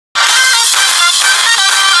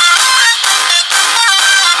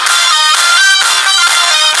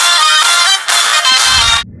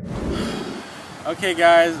Okay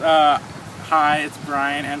guys, hi, it's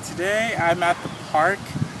Brian, and today I'm at the park.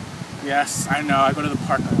 Yes, I know, I go to the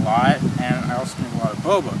park a lot, and I also drink a lot of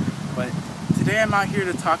boba. But today I'm out here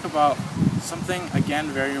to talk about something, again,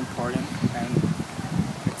 very important, and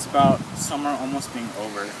it's about summer almost being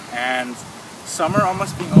over. And summer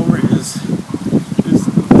almost being over is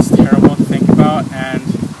terrible to think about, and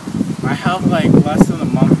I have like less than a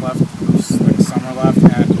month left of like summer left,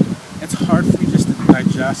 and it's hard for me just to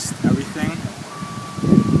digest everything.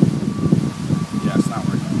 Yeah, it's not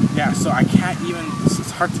working. Yeah, so I can't even, it's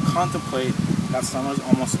hard to contemplate that summer's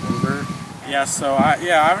almost over. Yeah, so I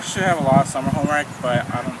actually have a lot of summer homework, but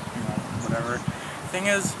I don't, whatever. Thing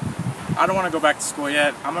is, I don't want to go back to school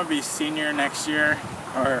yet. I'm going to be a senior next year,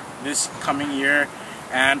 or this coming year,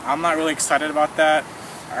 and I'm not really excited about that.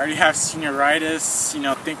 I already have senioritis,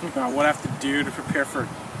 thinking about what I have to do to prepare for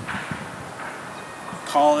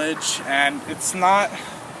college, and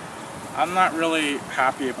I'm not really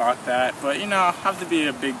happy about that, but I have to be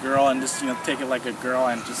a big girl and just take it like a girl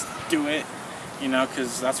and just do it,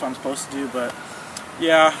 because that's what I'm supposed to do. But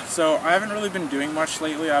yeah, so I haven't really been doing much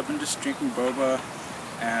lately. I've been just drinking boba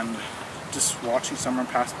and just watching summer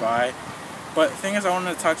pass by. But the thing is, I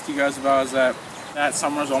wanted to talk to you guys about is that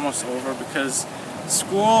summer's almost over, because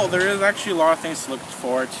school, there is actually a lot of things to look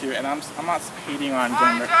forward to, and I'm not hating on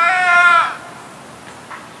going there.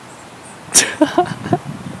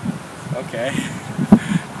 Okay.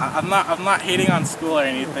 I'm not hating on school or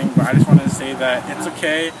anything, but I just wanted to say that it's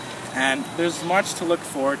okay, and there's much to look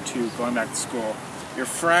forward to going back to school. Your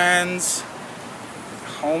friends,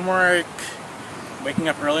 homework, waking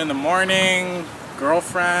up early in the morning,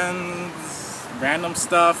 girlfriends, random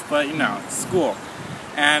stuff, but it's school.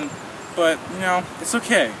 But it's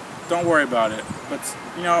okay. Don't worry about it. But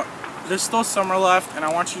there's still summer left, and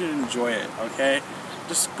I want you to enjoy it, okay?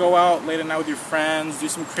 Just go out late at night with your friends, do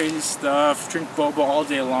some crazy stuff, drink boba all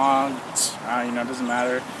day long, it doesn't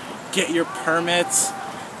matter. Get your permits.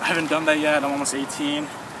 I haven't done that yet, I'm almost 18.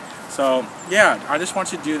 So yeah, I just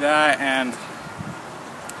want you to do that. And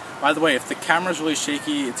by the way, if the camera's really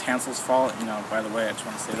shaky, it's Hansel's fault, by the way, I just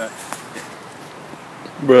want to say that.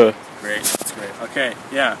 Bruh. Great, that's great. Okay,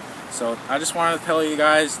 yeah, so I just wanted to tell you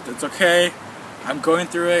guys, it's okay. I'm going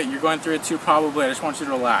through it, you're going through it too probably. I just want you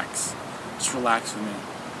to relax. Just relax with me,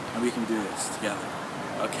 and we can do this together.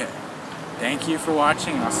 Okay. Thank you for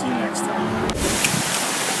watching, and I'll see you next time.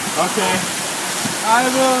 Okay. I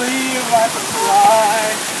believe I can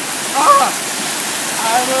fly.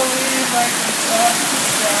 I believe I can touch the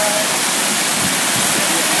sky.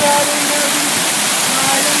 Everybody knows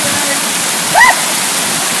night and night.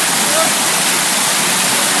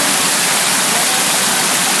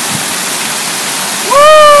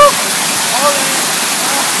 Woo! All in.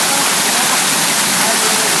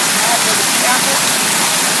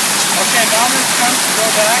 Okay, now it's time to go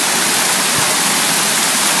back.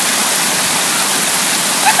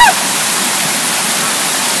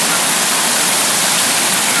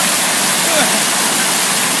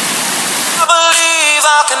 I believe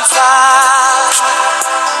I can fly.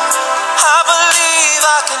 I believe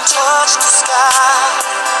I can touch the